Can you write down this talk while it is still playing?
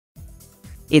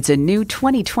It's a new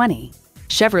 2020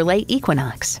 Chevrolet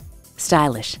Equinox.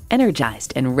 Stylish,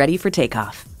 energized, and ready for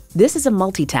takeoff. This is a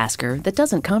multitasker that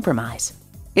doesn't compromise.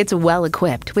 It's well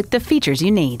equipped with the features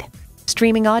you need.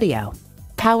 Streaming audio,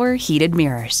 power heated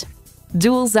mirrors,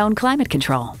 dual zone climate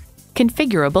control,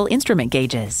 configurable instrument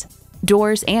gauges,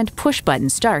 doors and push-button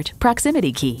start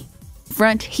proximity key,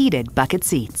 front heated bucket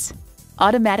seats,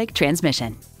 automatic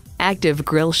transmission, active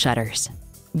grille shutters,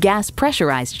 gas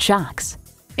pressurized shocks,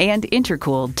 and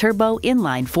intercooled turbo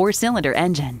inline 4-cylinder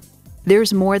engine.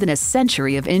 There's more than a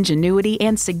century of ingenuity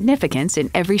and significance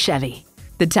in every Chevy.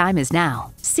 The time is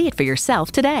now. See it for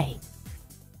yourself today.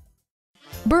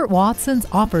 Burt Watson's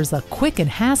offers a quick and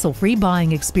hassle-free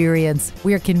buying experience.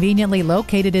 We are conveniently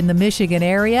located in the Michigan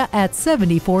area at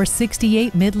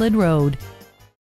 7468 Midland Road.